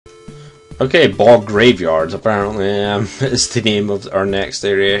Okay, Bog Graveyards apparently is the name of our next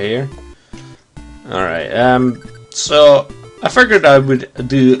area here. Alright, so I figured I would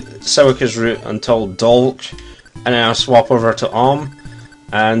do Silica's route until Dolk, and then I'll swap over to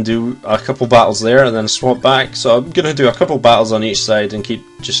and do a couple battles there and then swap back. So I'm going to do a couple battles on each side and keep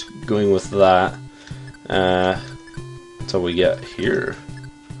just going with that until we get here.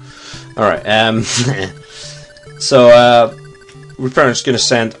 Alright, so we're probably just going to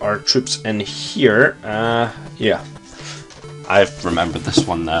send our troops in here. Yeah, I've remembered this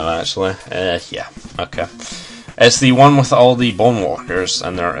one now actually. Yeah, okay. It's the one with all the bone walkers,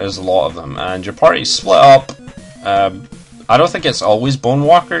 and there is a lot of them, and your party's split up. I don't think it's always bone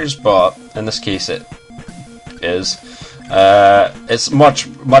walkers, but in this case it is. It's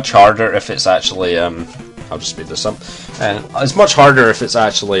much harder if it's actually I'll just speed this up. And it's much harder if it's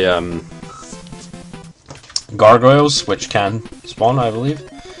actually gargoyles, which can spawn, I believe.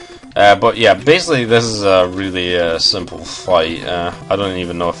 But yeah, basically this is a really simple fight. I don't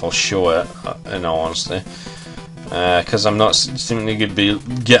even know if I'll show it, in all honesty. Because I'm not seemingly going to be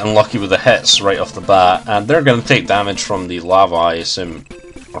getting lucky with the hits right off the bat, and they're going to take damage from the lava, I assume,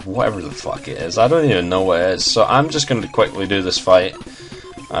 or whatever the fuck it is. I don't even know what it is, so I'm just going to quickly do this fight.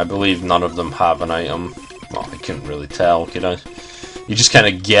 I believe none of them have an item. Well, I couldn't really tell, could I? You just kind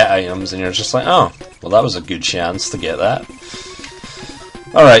of get items, and you're just like, oh, well, that was a good chance to get that.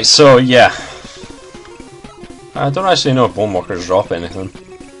 Alright, so yeah. I don't actually know if bone walkers drop anything.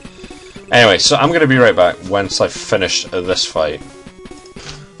 Anyway, so I'm going to be right back once I've finished this fight.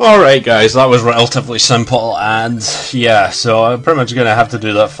 Alright guys, that was relatively simple, and yeah, so I'm pretty much going to have to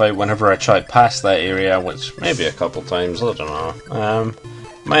do that fight whenever I try past that area, which maybe a couple times, I don't know.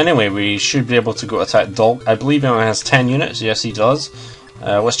 But anyway, we should be able to go attack Dolk. I believe he only has 10 units, yes he does.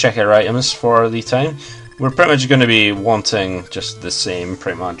 Let's check our items for the time. We're pretty much going to be wanting just the same,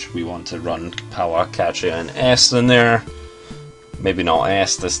 pretty much. We want to run Power, Katria, and S in there. Maybe not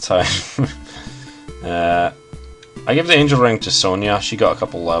S this time. I give the Angel Ring to Sonia, she got a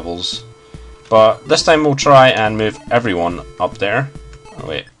couple levels. But this time we'll try and move everyone up there. Oh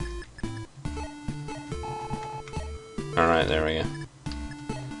wait. Alright, there we go.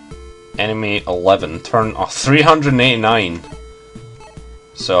 Enemy 11, turn 389.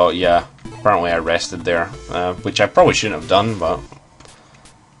 So yeah, apparently I rested there. Which I probably shouldn't have done, but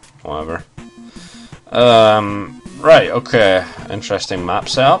whatever. Right, okay. Interesting map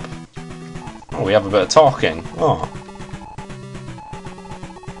setup. Oh, we have a bit of talking. Oh.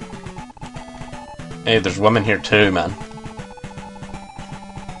 Hey, there's women here too, man.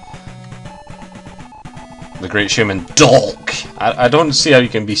 The great human Dolk. I don't see how you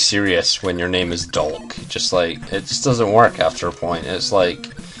can be serious when your name is Dolk. Just like, it just doesn't work after a point. It's like,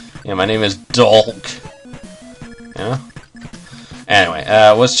 you know, my name is Dolk. You know? Anyway,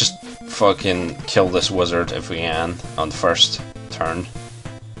 let's just fucking kill this wizard if we can on the first turn.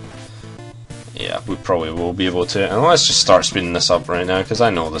 Yeah, we probably will be able to. And let's just start speeding this up right now, because I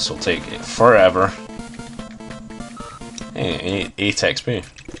know this will take forever. Hey, 8 XP.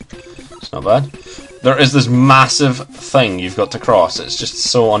 It's not bad. There is this massive thing you've got to cross. It's just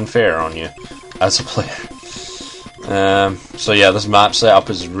so unfair on you as a player. So yeah, this map setup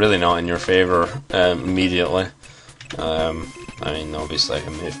is really not in your favour immediately. I mean, obviously I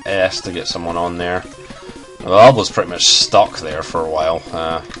can move S to get someone on there. The elbow's pretty much stuck there for a while.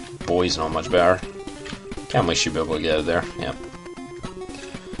 Boy's not much better. Can't we should be able to get out of there? Yep.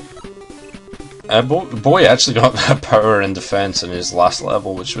 Boy actually got that power and defense in his last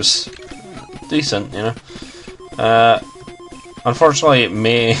level, which was decent, you know. Unfortunately,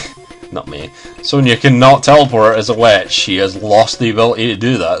 not me. Sonia cannot teleport as a witch. She has lost the ability to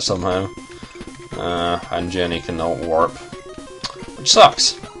do that somehow. And Jenny cannot warp. Which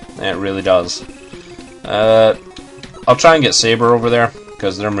sucks. It really does. I'll try and get Saber over there,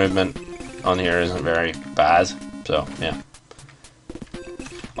 because their movement on here isn't very bad. So, yeah.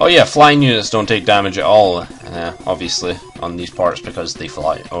 Oh yeah, flying units don't take damage at all, obviously, on these parts because they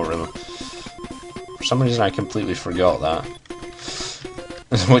fly over them. For some reason I completely forgot that.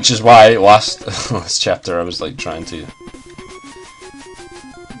 Which is why last chapter I was like trying to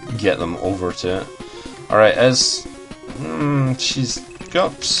get them over to it. Alright, she's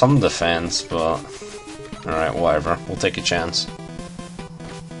got some defense, but alright, whatever. We'll take a chance.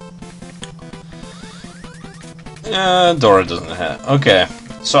 Dora doesn't hit. Okay,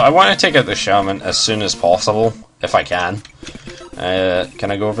 so I want to take out the shaman as soon as possible, if I can.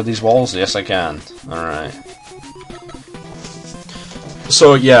 Can I go over these walls? Yes, I can. Alright.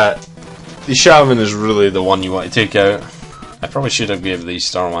 So, yeah, the shaman is really the one you want to take out. I probably should have given these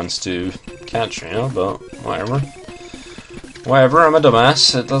star ones to Katrina, but whatever. Whatever, I'm a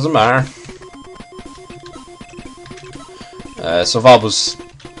dumbass, it doesn't matter. So Valve was...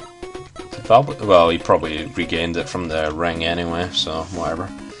 well, he probably regained it from the ring anyway, so whatever.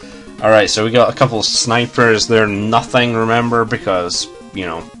 Alright, so we got a couple of snipers. They're nothing, remember, because, you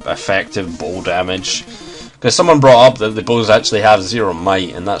know, effective bow damage. Because someone brought up that the bows actually have 0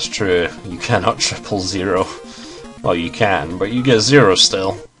 might, and that's true. You cannot triple 0. Well, you can, but you get 0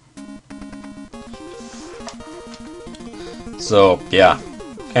 still. So, yeah,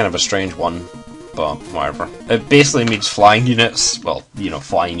 kind of a strange one, but whatever. It basically means flying units, well, you know,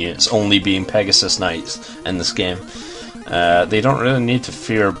 flying units only being Pegasus Knights in this game. They don't really need to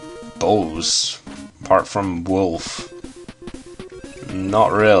fear bows, apart from Wolf.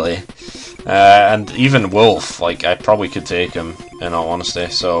 Not really. And even Wolf, like, I probably could take him, in all honesty,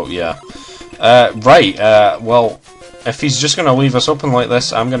 so yeah. Right, well, if he's just going to leave us open like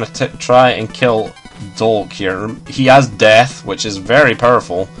this, I'm going to try and kill Dolk here. He has Death, which is very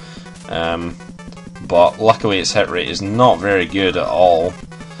powerful, but luckily its hit rate is not very good at all.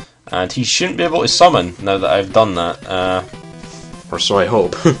 And he shouldn't be able to summon now that I've done that, or so I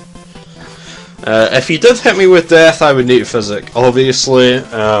hope. If he did hit me with Death, I would need Physic, obviously,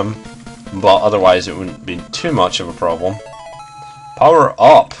 but otherwise it wouldn't be too much of a problem. Power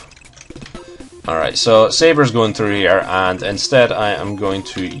up! Alright, so Saber's going through here, and instead I am going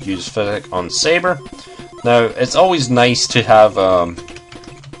to use Physic on Saber. Now, it's always nice to have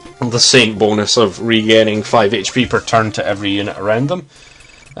the Saint bonus of regaining 5 HP per turn to every unit around them,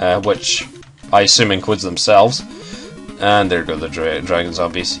 which I assume includes themselves. And there go the dragon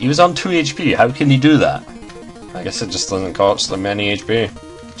zombies. He was on 2 HP, how can he do that? I guess it just doesn't cost them any HP.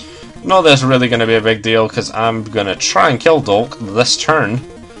 Not that it's really going to be a big deal, because I'm going to try and kill Dolk this turn.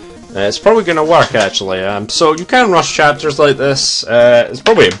 It's probably going to work, actually. So you can rush chapters like this. It's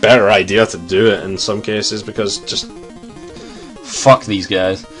probably a better idea to do it in some cases, because just... fuck these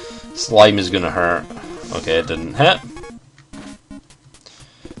guys. Slime is going to hurt. Okay, it didn't hit.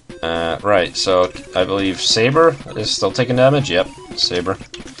 Right, so I believe Saber is still taking damage. Yep, Saber.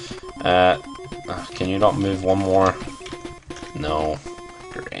 Can you not move one more? No.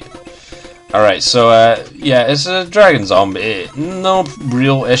 Great. Alright, so, yeah, it's a dragon zombie. No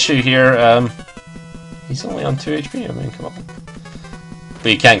real issue here. He's only on 2 HP, I mean, come on.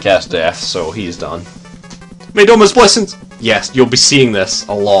 But he can't cast Death, so he's done. May Domus Blessings! Yes, you'll be seeing this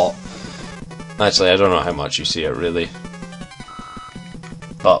a lot. Actually, I don't know how much you see it, really.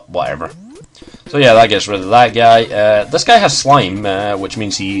 But, whatever. So yeah, that gets rid of that guy. This guy has Slime, which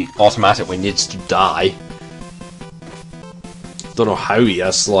means he automatically needs to die. Don't know how he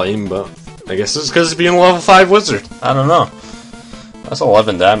has Slime, but I guess it's because he's being a level 5 wizard. I don't know. That's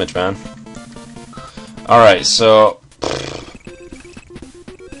 11 damage, man. Alright, so...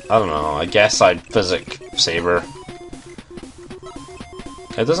 I don't know, I guess I'd Physic Saber.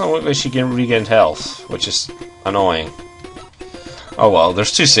 It doesn't look like she regained health, which is annoying. Oh well,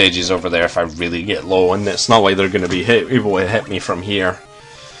 there's 2 sages over there if I really get low, and it's not like they're going to be able to hit me from here.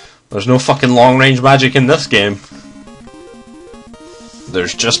 There's no fucking long range magic in this game.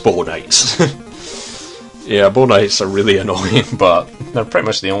 There's just bow knights. Yeah, bow knights are really annoying, but they're pretty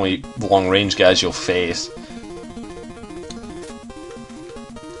much the only long range guys you'll face.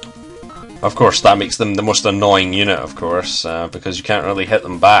 Of course, that makes them the most annoying unit, of course, because you can't really hit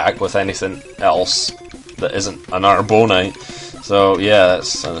them back with anything else that isn't another bow knight. So yeah,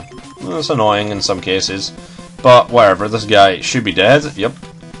 it's annoying in some cases, but whatever. This guy should be dead. Yep.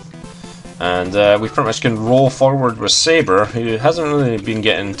 And we pretty much can roll forward with Saber, who hasn't really been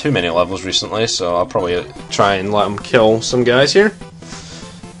getting too many levels recently. So I'll probably try and let him kill some guys here.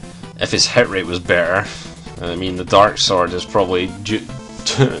 If his hit rate was better, I mean the Dark Sword is probably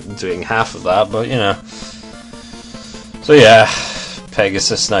doing half of that, but you know. So yeah,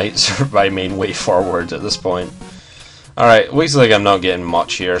 Pegasus Knights are my main way forward at this point. Alright, looks like I'm not getting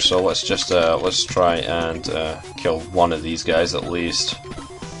much here, so let's just let's try and kill one of these guys at least.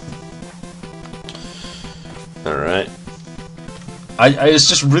 Alright. It's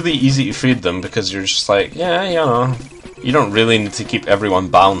just really easy to feed them because you're just like, yeah, you know, you don't really need to keep everyone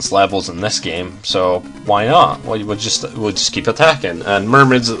balanced levels in this game, so why not? Well, we'll just keep attacking. And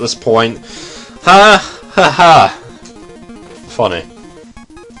mermaids at this point, ha ha ha. Funny.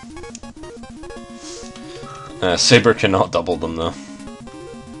 Saber cannot double them though.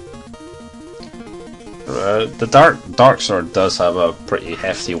 The dark sword does have a pretty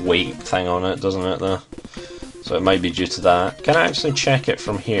hefty weight thing on it, doesn't it though? So it might be due to that. Can I actually check it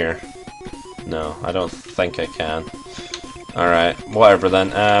from here? No, I don't think I can. Alright, whatever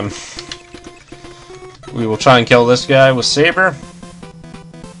then. We will try and kill this guy with Saber.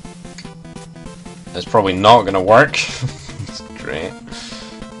 It's probably not going to work. It's great.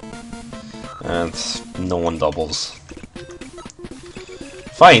 And no one doubles.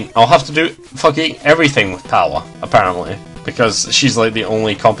 Fine, I'll have to do fucking everything with Pala, apparently. Because she's like the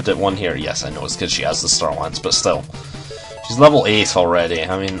only competent one here. Yes, I know, it's because she has the Star Lance, but still. She's level 8 already.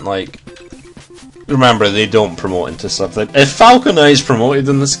 I mean, like... Remember, they don't promote into something. If Falcon Eye is promoted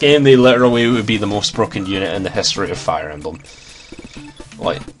in this game, they literally would be the most broken unit in the history of Fire Emblem.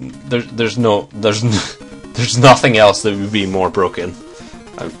 Like, there's nothing else that would be more broken.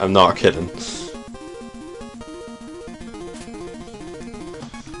 I'm not kidding.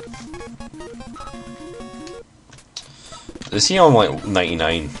 Is he on like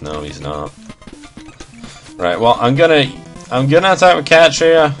 99? No, he's not. Right. Well, I'm gonna attack with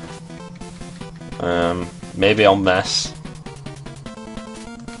Katria. Maybe I'll miss.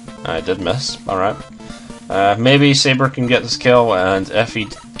 I did miss. Alright. Maybe Saber can get this kill, and if he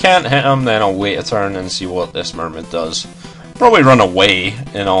can't hit him, then I'll wait a turn and see what this mermaid does. Probably run away,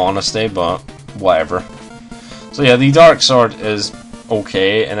 in all honesty, but whatever. So yeah, the Dark Sword is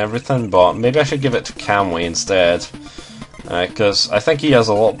okay and everything, but maybe I should give it to Camway instead. Because I think he has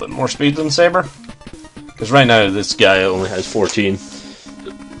a little bit more speed than Saber. Because right now, this guy only has 14.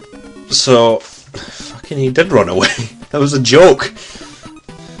 So... Fucking he did run away. That was a joke.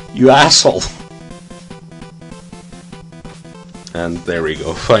 You asshole. And there we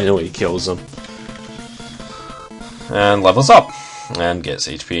go. Finally kills him. And levels up. And gets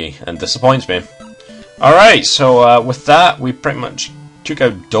HP. And disappoints me. Alright, so with that, we pretty much took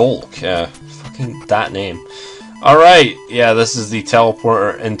out Dolk. Fucking that name. Alright, yeah, this is the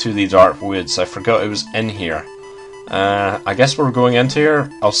teleporter into the Dark Woods. I forgot it was in here. I guess we're going into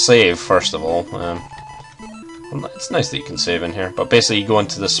here. I'll save, first of all. It's nice that you can save in here. But basically, you go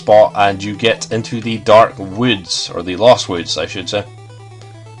into the spot and you get into the Dark Woods. Or the Lost Woods, I should say.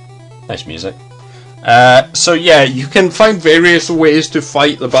 Nice music. So yeah, you can find various ways to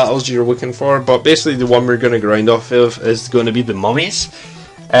fight the battles you're looking for. But basically, the one we're going to grind off of is going to be the mummies.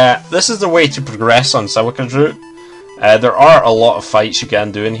 This is the way to progress on Silica's route. There are a lot of fights you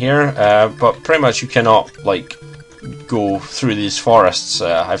can do in here. But pretty much you cannot, like... go through these forests.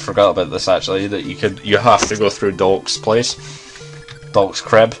 I forgot about this actually, that you have to go through Dolk's place, Dolk's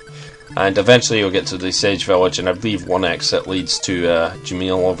crib, and eventually you'll get to the Sage Village, and I believe one exit leads to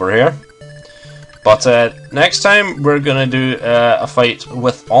Jamil over here. But next time we're gonna do a fight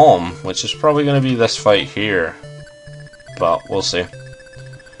with Om, which is probably gonna be this fight here, but we'll see.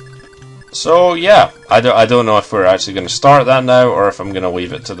 So yeah, I don't know if we're actually gonna start that now or if I'm gonna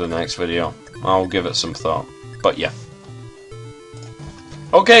leave it to the next video. I'll give it some thought. But yeah.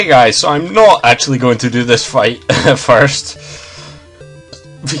 Okay guys, so I'm not actually going to do this fight first.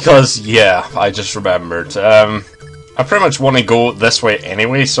 Because, yeah, I just remembered. I pretty much want to go this way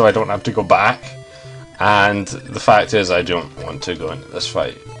anyway, so I don't have to go back. And the fact is, I don't want to go into this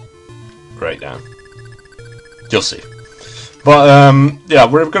fight right now. You'll see. But, yeah,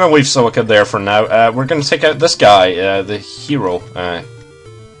 we're going to leave Silica there for now. We're going to take out this guy, the hero.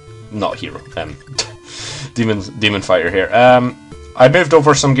 Not hero, Demon Fighter here. I moved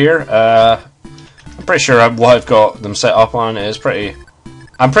over some gear. I'm pretty sure what I've got them set up on is pretty...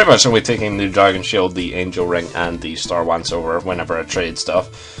 I'm pretty much only taking the Dragon Shield, the Angel Ring, and the Star Lance over whenever I trade stuff.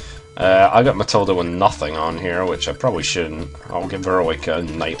 I got Matilda with nothing on here, which I probably shouldn't. I'll give her like a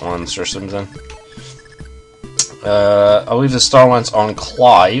Night Lance or something. I'll leave the Star Lance on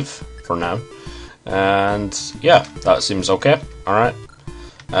Clive for now. And yeah, that seems okay. Alright.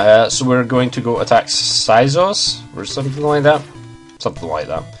 So we're going to go attack Sizos or something like that. Something like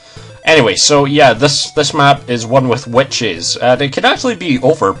that. Anyway, so yeah, this map is one with witches. It can actually be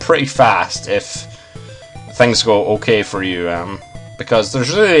over pretty fast if things go okay for you. Because there's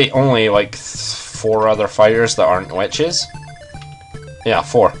really only like 4 other fighters that aren't witches. Yeah,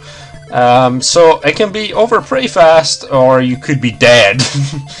 4. So it can be over pretty fast, or you could be dead.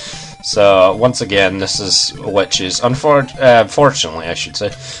 So once again, this is witches. Fortunately, I should say,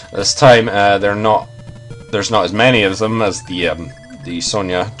 this time there's not as many of them as the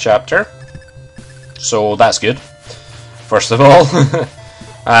Sonya chapter. So that's good. First of all,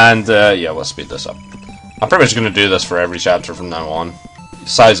 and yeah, let's speed this up. I'm pretty much going to do this for every chapter from now on.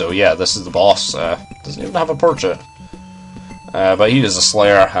 Saizo, yeah, this is the boss. Doesn't even have a portrait. But he is a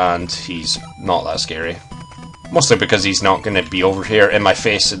Slayer, and he's not that scary. Mostly because he's not going to be over here in my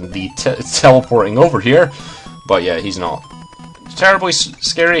face and be teleporting over here. But yeah, he's not terribly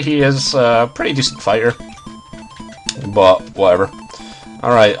scary. He is a pretty decent fighter. But whatever.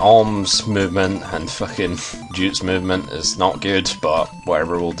 Alright, Alm's movement and fucking Jute's movement is not good, but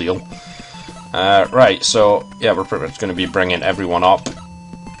whatever, we'll deal. Right, so yeah, we're pretty much going to be bringing everyone up.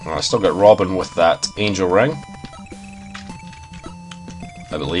 I still got Robin with that Angel Ring,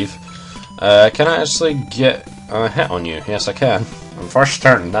 I believe. Can I actually get a hit on you? Yes, I can. on first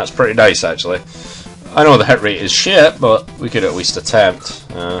turn. That's pretty nice, actually. I know the hit rate is shit, but we could at least attempt.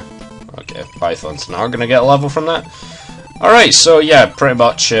 Okay, Python's not going to get a level from that. Alright, so yeah, pretty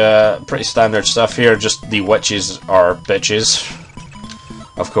much pretty standard stuff here. Just the witches are bitches,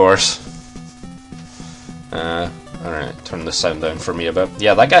 of course. Alright, turn the sound down for me a bit.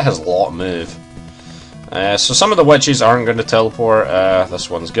 Yeah, that guy has a lot of move. So some of the witches aren't going to teleport. This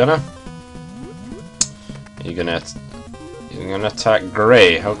one's gonna. You're gonna attack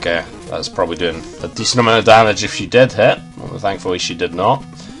Grey. Okay, that's probably doing a decent amount of damage if she did hit. Well, thankfully she did not.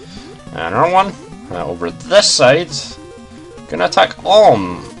 Another one over this side. Gonna attack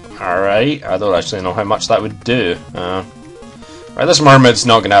Alm. Alright, I don't actually know how much that would do. Right, this mermaid's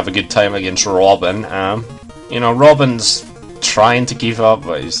not gonna have a good time against Robin. You know, Robin's trying to keep up,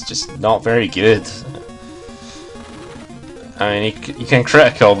 but he's just not very good. I mean, he can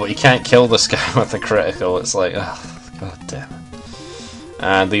critical, but you can't kill this guy with a critical. It's like, oh, god damn it.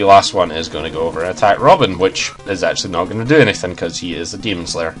 And the last one is going to go over and attack Robin, which is actually not going to do anything because he is a Demon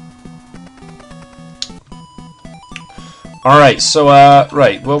Slayer. Alright, so,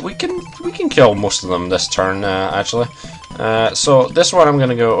 right, well, we can kill most of them this turn, actually. So, this one I'm going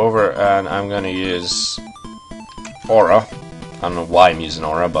to go over and I'm going to use Aura. I don't know why I'm using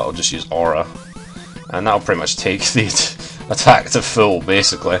Aura, but I'll just use Aura. And that'll pretty much take the attack to full,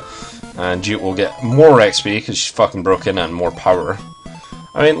 basically. And Duke will get more XP because she's fucking broken and more power.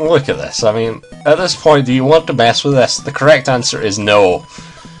 I mean, look at this. I mean, at this point, do you want to mess with this? The correct answer is no.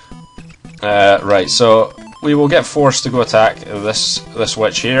 Right, so we will get forced to go attack this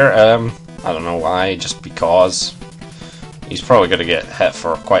witch here. I don't know why, just because. He's probably going to get hit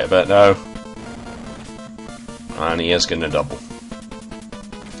for quite a bit now. And he is going to double.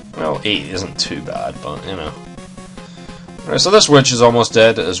 Well, 8 isn't too bad, but, you know. Right, so this witch is almost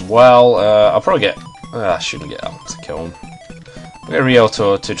dead as well. I'll probably get... I shouldn't get him to kill him. I'll get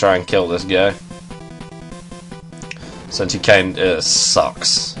Rialto to try and kill this guy. Since he kinda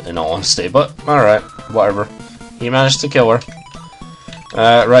sucks, in all honesty. But, alright, whatever. He managed to kill her.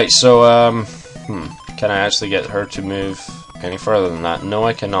 Right, so, can I actually get her to move any further than that? No,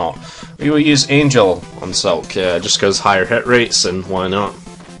 I cannot. We will use Angel on Silk, just because higher hit rates, and why not?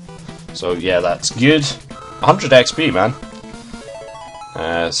 So, yeah, that's good. 100 XP, man.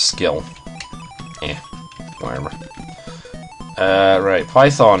 Skill. Yeah, whatever. Right,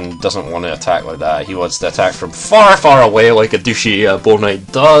 Python doesn't want to attack like that. He wants to attack from far, far away like a douchey Bow Knight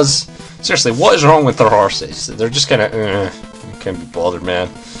does. Seriously, what is wrong with their horses? They're just kind of, can't be bothered,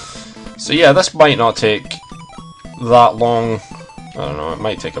 man. So yeah, this might not take that long. I don't know, it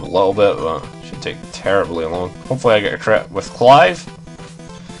might take a little bit, but it shouldn't take terribly long. Hopefully I get a crit with Clive.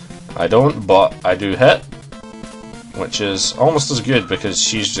 I don't, but I do hit. Which is almost as good because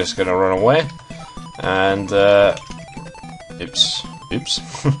she's just going to run away. And, oops.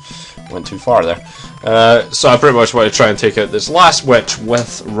 Went too far there. So I pretty much want to try and take out this last witch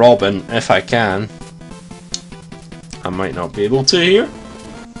with Robin, if I can. I might not be able to here.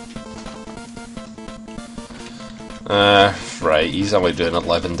 Right, he's only doing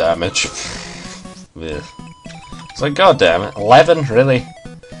 11 damage. It's like, god damn it, 11? Really?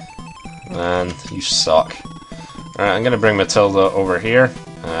 Man, you suck. Alright, I'm gonna bring Matilda over here.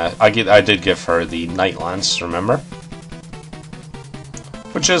 I did give her the Night Lance, remember?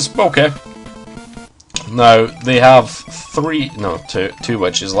 Which is okay. Now, they have two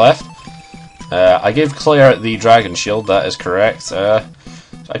witches left. I gave Claire the Dragon Shield, that is correct. So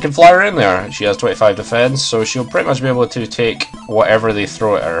I can fly her in there. She has 25 defense, so she'll pretty much be able to take whatever they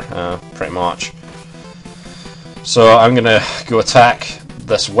throw at her, pretty much. So I'm gonna go attack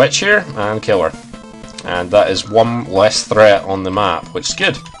this witch here and kill her. And that is one less threat on the map, which is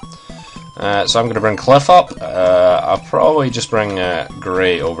good. So I'm going to bring Cliff up. I'll probably just bring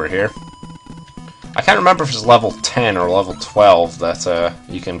Grey over here. I can't remember if it's level 10 or level 12 that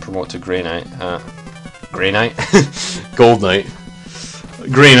you can promote to Grey Knight. Grey Knight? Gold Knight.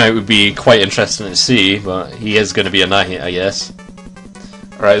 Grey Knight would be quite interesting to see, but he is going to be a knight, I guess.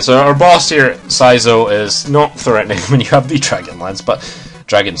 Alright, so our boss here, Saizo, is not threatening when you have the Dragon Lance, but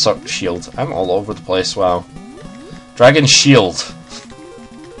Dragon Shield. I'm all over the place, wow. Dragon Shield.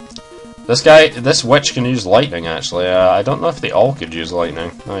 This witch can use lightning, actually. I don't know if they all could use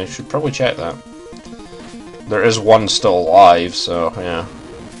lightning. I should probably check that. There is one still alive, so, yeah.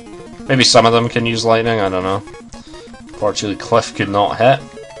 Maybe some of them can use lightning, I don't know. Fortunately, Cliff could not hit.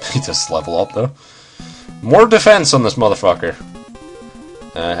 He just level up, though. More defense on this motherfucker.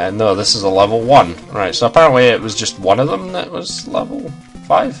 No, this is a level 1. Right, so apparently it was just one of them that was level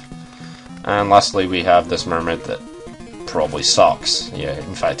 5. And lastly, we have this mermaid that probably sucks. Yeah,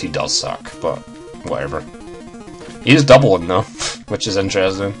 in fact, he does suck, but whatever. He's doubling, though. which is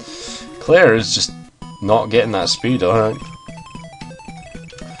interesting. Claire is just not getting that speed, alright.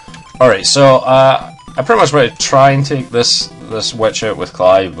 Alright, so I pretty much want to try and take this witch out with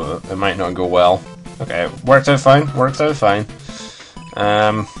Clive, but it might not go well. Okay, worked out fine,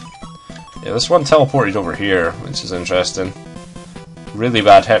 Yeah, this one teleported over here, which is interesting. Really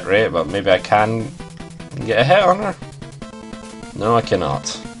bad hit rate, but maybe I can get a hit on her? No, I cannot.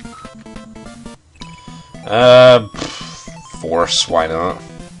 Force, why not?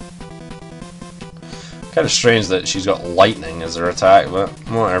 Kind of strange that she's got lightning as her attack, but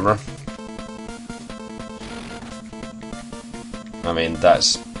whatever. I mean,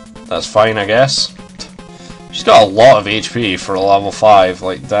 that's fine, I guess. She's got a lot of HP for a level 5,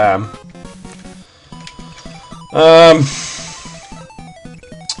 like, damn.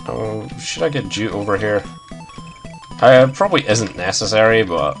 Oh, should I get Jute over here? Probably isn't necessary,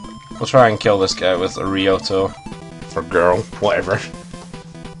 but we'll try and kill this guy with a Ryoto. For girl, whatever.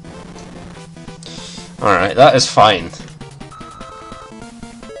 Alright, that is fine.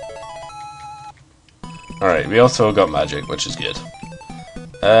 Alright, Ryoto got magic, which is good.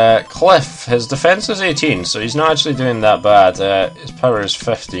 Cliff, his defense is 18, so he's not actually doing that bad. His power is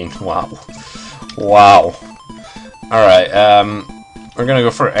 15. Wow. Wow. Alright, we're gonna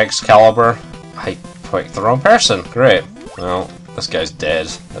go for Excalibur. I picked the wrong person. Great. Well, this guy's dead,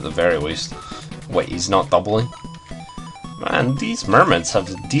 at the very least. Wait, he's not doubling? Man, these mermaids have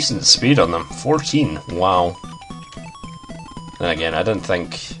decent speed on them. 14. Wow. Then again, I didn't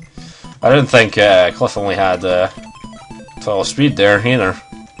think Cliff only had 12 speed there either.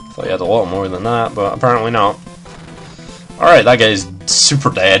 Thought he had a lot more than that, but apparently not. Alright, that guy's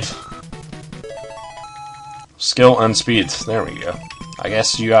super dead. Skill and speed. There we go. I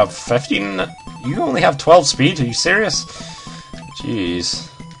guess you have 15. You only have 12 speed. Are you serious? Jeez.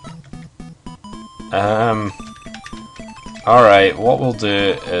 Alright, what we'll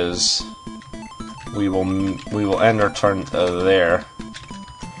do is we will end our turn there.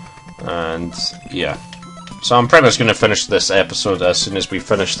 And yeah. So I'm pretty much going to finish this episode as soon as we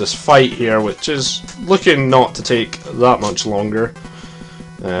finish this fight here, which is looking not to take that much longer.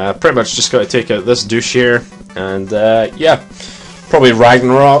 Pretty much just got to take out this douche here, and yeah, probably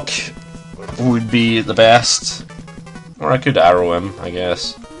Ragnarok would be the best, or I could arrow him, I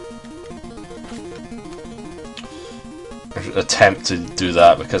guess. Or attempt to do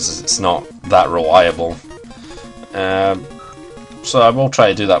that because it's not that reliable. So I will try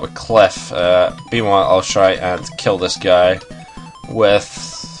to do that with Cliff. Meanwhile, I'll try and kill this guy with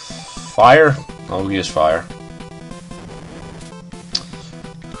fire. I'll use fire.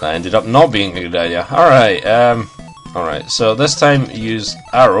 That ended up not being a good idea. Alright, alright, so this time use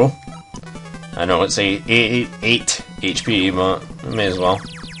arrow. I know it's 8 HP, but I may as well.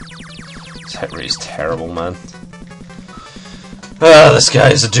 This hit rate is terrible, man. This guy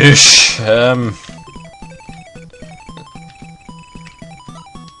is a douche.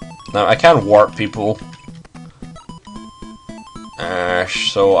 Now, I can warp people.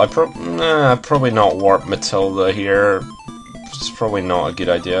 So I probably not warp Matilda here. It's probably not a good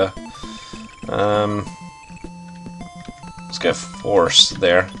idea. Let's get Force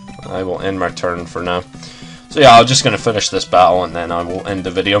there. I will end my turn for now. So yeah, I'm just going to finish this battle and then I will end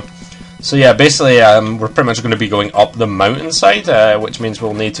the video. So yeah, basically we're pretty much going to be going up the mountainside, which means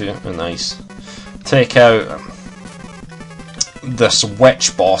we'll need to, take out this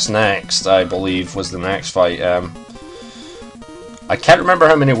witch boss next, I believe, was the next fight. I can't remember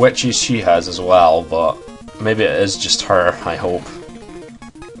how many witches she has as well, but maybe it is just her, I hope.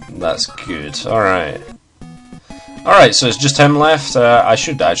 That's good. Alright. Alright, so it's just him left. I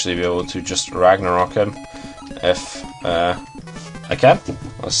should actually be able to just Ragnarok him, if I can.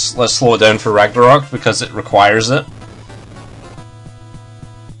 Let's slow it down for Ragnarok, because it requires it.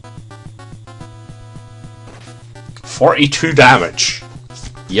 $42 damage.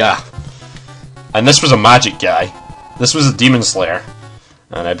 Yeah. And this was a magic guy. This was a Demon Slayer.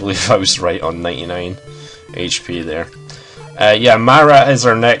 And I believe I was right on 99 HP there. Yeah, Mara is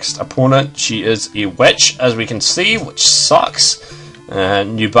our next opponent. She is a witch, as we can see, which sucks.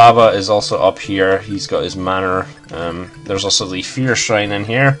 Nubaba is also up here. He's got his manor. There's also the Fear Shrine in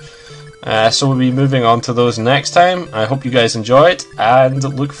here. So we'll be moving on to those next time. I hope you guys enjoyed, and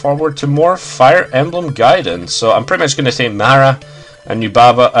look forward to more Fire Emblem Gaiden. So I'm pretty much going to take Mara and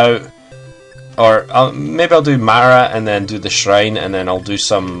Nubaba out, or maybe I'll do Mara and then do the shrine, and then I'll do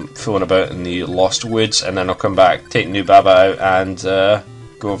some fooling about in the Lost Woods, and then I'll come back, take Nubaba out, and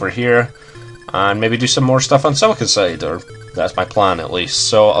go over here, and maybe do some more stuff on Silica's side, or that's my plan at least.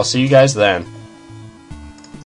 So I'll see you guys then.